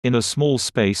In a small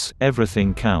space,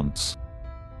 everything counts.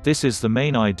 This is the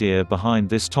main idea behind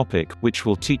this topic, which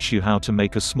will teach you how to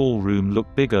make a small room look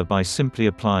bigger by simply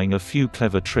applying a few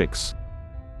clever tricks.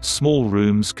 Small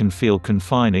rooms can feel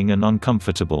confining and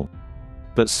uncomfortable.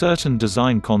 But certain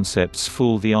design concepts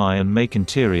fool the eye and make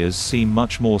interiors seem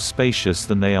much more spacious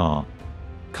than they are.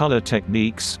 Color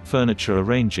techniques, furniture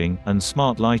arranging, and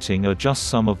smart lighting are just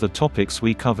some of the topics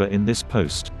we cover in this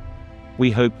post. We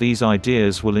hope these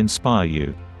ideas will inspire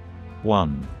you.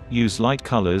 1. Use light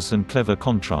colors and clever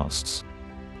contrasts.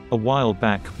 A while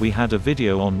back, we had a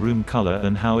video on room color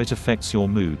and how it affects your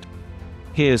mood.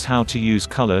 Here's how to use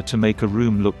color to make a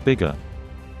room look bigger.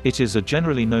 It is a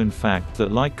generally known fact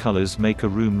that light colors make a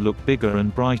room look bigger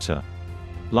and brighter.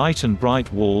 Light and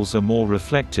bright walls are more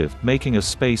reflective, making a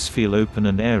space feel open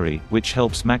and airy, which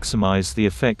helps maximize the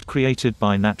effect created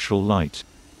by natural light.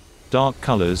 Dark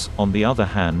colors, on the other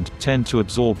hand, tend to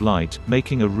absorb light,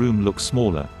 making a room look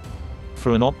smaller.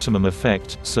 For an optimum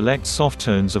effect, select soft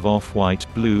tones of off-white,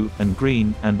 blue, and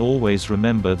green, and always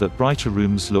remember that brighter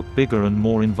rooms look bigger and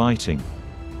more inviting.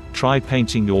 Try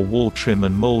painting your wall trim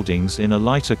and moldings in a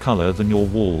lighter color than your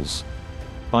walls.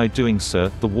 By doing so,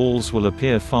 the walls will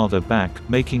appear farther back,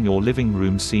 making your living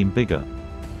room seem bigger.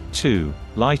 2.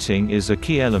 Lighting is a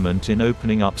key element in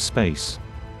opening up space.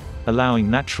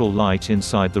 Allowing natural light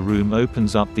inside the room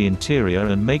opens up the interior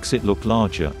and makes it look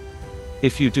larger.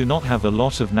 If you do not have a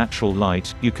lot of natural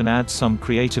light, you can add some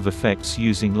creative effects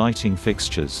using lighting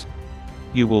fixtures.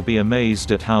 You will be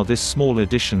amazed at how this small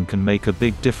addition can make a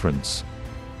big difference.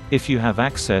 If you have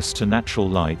access to natural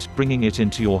light, bringing it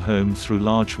into your home through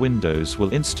large windows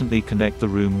will instantly connect the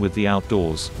room with the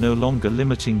outdoors, no longer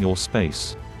limiting your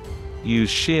space. Use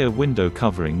sheer window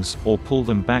coverings, or pull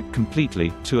them back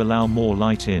completely, to allow more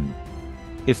light in.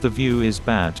 If the view is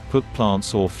bad, put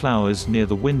plants or flowers near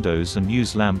the windows and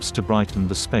use lamps to brighten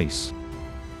the space.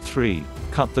 3.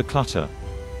 Cut the clutter.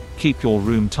 Keep your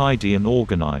room tidy and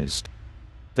organized.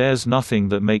 There's nothing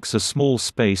that makes a small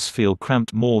space feel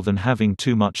cramped more than having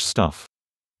too much stuff.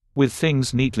 With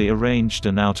things neatly arranged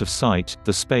and out of sight,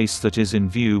 the space that is in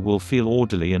view will feel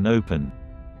orderly and open.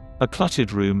 A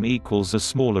cluttered room equals a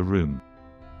smaller room.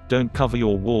 Don't cover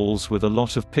your walls with a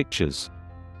lot of pictures.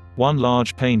 One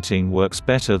large painting works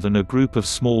better than a group of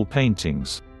small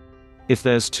paintings. If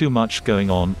there's too much going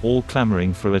on, all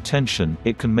clamoring for attention,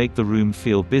 it can make the room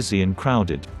feel busy and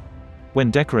crowded. When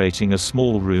decorating a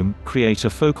small room, create a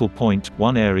focal point,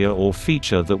 one area or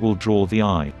feature that will draw the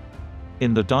eye.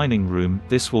 In the dining room,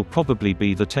 this will probably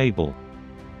be the table.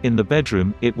 In the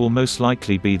bedroom, it will most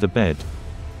likely be the bed.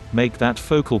 Make that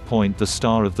focal point the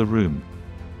star of the room.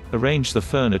 Arrange the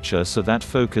furniture so that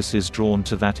focus is drawn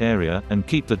to that area, and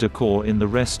keep the decor in the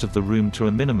rest of the room to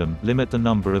a minimum. Limit the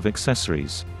number of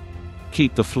accessories.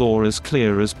 Keep the floor as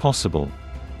clear as possible.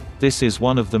 This is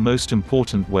one of the most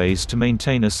important ways to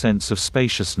maintain a sense of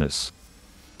spaciousness.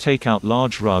 Take out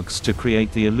large rugs to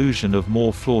create the illusion of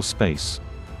more floor space.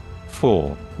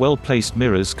 4. Well-placed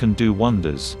mirrors can do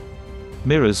wonders.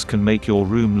 Mirrors can make your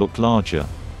room look larger.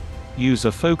 Use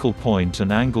a focal point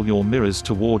and angle your mirrors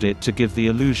toward it to give the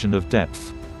illusion of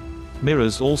depth.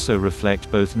 Mirrors also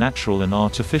reflect both natural and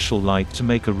artificial light to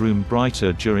make a room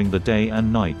brighter during the day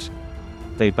and night.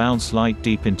 They bounce light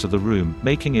deep into the room,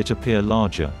 making it appear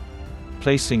larger.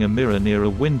 Placing a mirror near a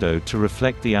window to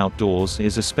reflect the outdoors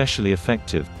is especially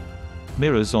effective.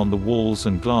 Mirrors on the walls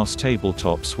and glass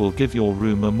tabletops will give your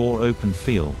room a more open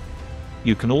feel.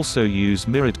 You can also use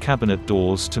mirrored cabinet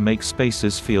doors to make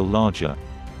spaces feel larger.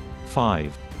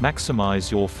 5.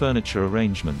 Maximize your furniture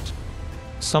arrangement.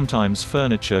 Sometimes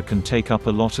furniture can take up a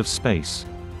lot of space.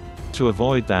 To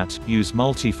avoid that, use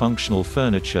multifunctional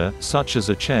furniture, such as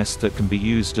a chest that can be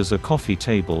used as a coffee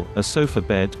table, a sofa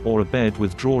bed, or a bed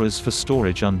with drawers for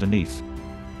storage underneath.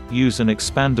 Use an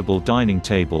expandable dining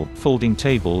table, folding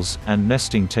tables, and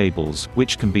nesting tables,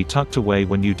 which can be tucked away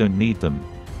when you don't need them.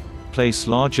 Place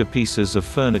larger pieces of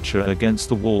furniture against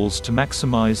the walls to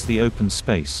maximize the open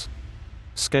space.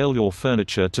 Scale your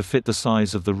furniture to fit the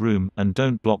size of the room, and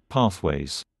don't block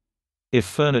pathways. If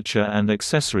furniture and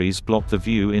accessories block the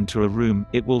view into a room,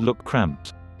 it will look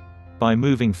cramped. By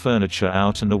moving furniture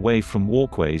out and away from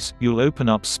walkways, you'll open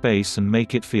up space and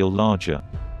make it feel larger.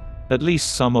 At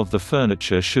least some of the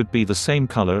furniture should be the same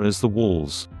color as the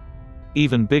walls.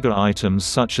 Even bigger items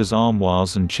such as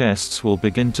armoires and chests will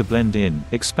begin to blend in,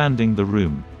 expanding the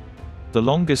room. The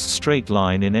longest straight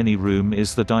line in any room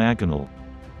is the diagonal.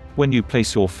 When you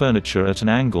place your furniture at an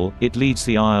angle, it leads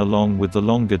the eye along with the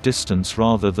longer distance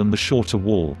rather than the shorter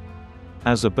wall.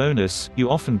 As a bonus, you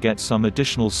often get some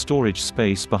additional storage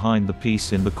space behind the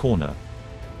piece in the corner.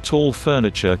 Tall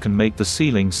furniture can make the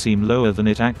ceiling seem lower than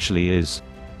it actually is.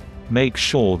 Make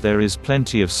sure there is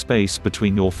plenty of space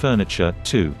between your furniture,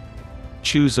 too.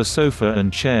 Choose a sofa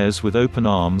and chairs with open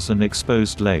arms and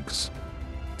exposed legs.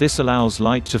 This allows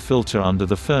light to filter under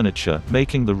the furniture,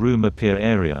 making the room appear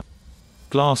airier.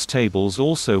 Glass tables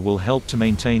also will help to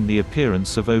maintain the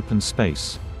appearance of open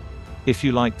space. If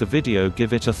you like the video,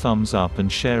 give it a thumbs up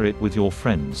and share it with your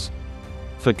friends.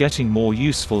 For getting more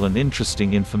useful and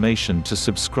interesting information, to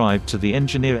subscribe to the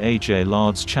engineer AJ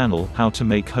Lard's channel, How to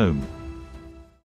Make Home.